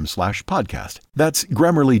Grammarly.com/podcast. That's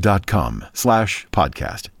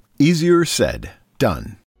Grammarly.com/podcast. Easier said,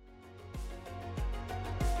 done.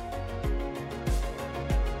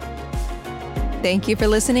 Thank you for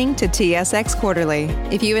listening to TSX Quarterly.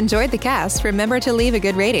 If you enjoyed the cast, remember to leave a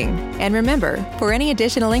good rating. And remember, for any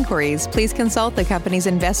additional inquiries, please consult the company's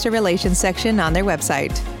investor relations section on their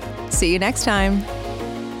website. See you next time.